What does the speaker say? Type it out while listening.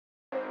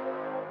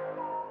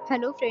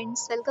Hello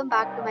friends, welcome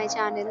back to my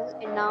channel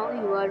and now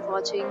you are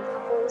watching a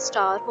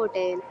 4-star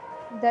hotel.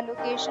 The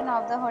location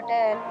of the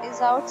hotel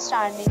is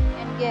outstanding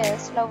and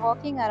guests love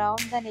walking around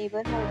the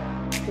neighborhood.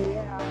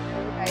 There are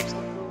 4 types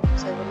of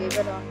rooms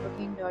available on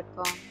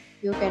booking.com.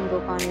 You can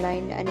book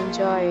online and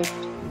enjoy it.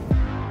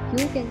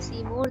 You can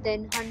see more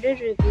than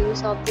 100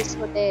 reviews of this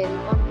hotel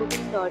on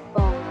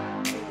booking.com.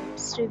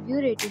 Its review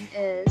rating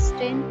is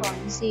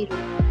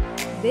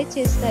 10.0, which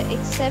is the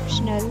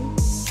exceptional.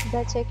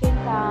 The check-in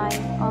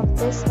time of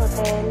this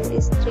hotel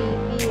is 3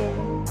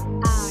 p.m.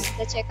 and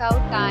the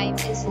checkout time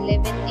is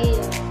 11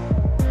 a.m.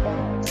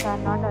 Pets are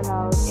not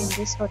allowed in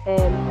this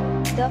hotel.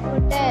 The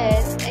hotel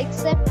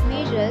accepts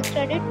major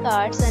credit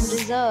cards and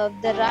reserves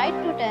the right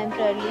to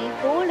temporarily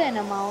hold an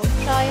amount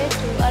prior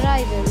to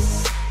arrival.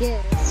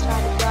 Guests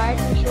are required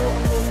to show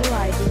a photo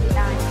ID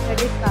and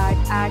credit card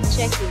at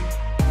check-in.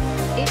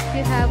 If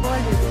you have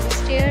already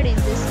stayed in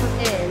this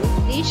hotel,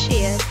 please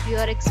share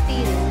your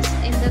experience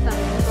in the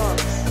comment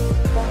box.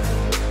 For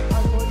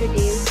more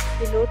details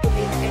below to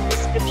link in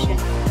description.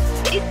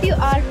 If you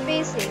are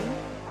facing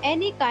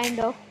any kind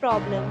of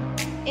problem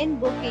in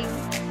booking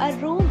a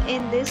room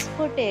in this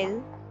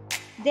hotel,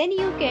 then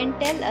you can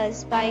tell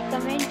us by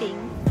commenting.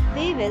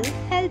 We will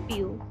help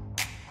you.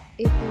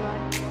 If you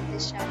are new on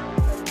this channel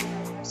or you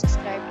have not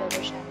subscribed our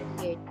channel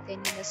yet, then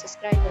you must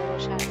subscribe our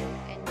channel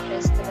and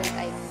press the bell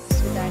icon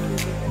so that you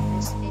will not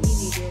miss any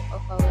video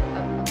of our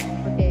upcoming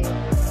hotel.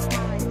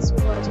 Thanks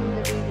for watching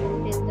the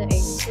video till the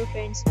end. So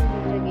friends,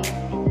 we meet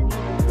again in the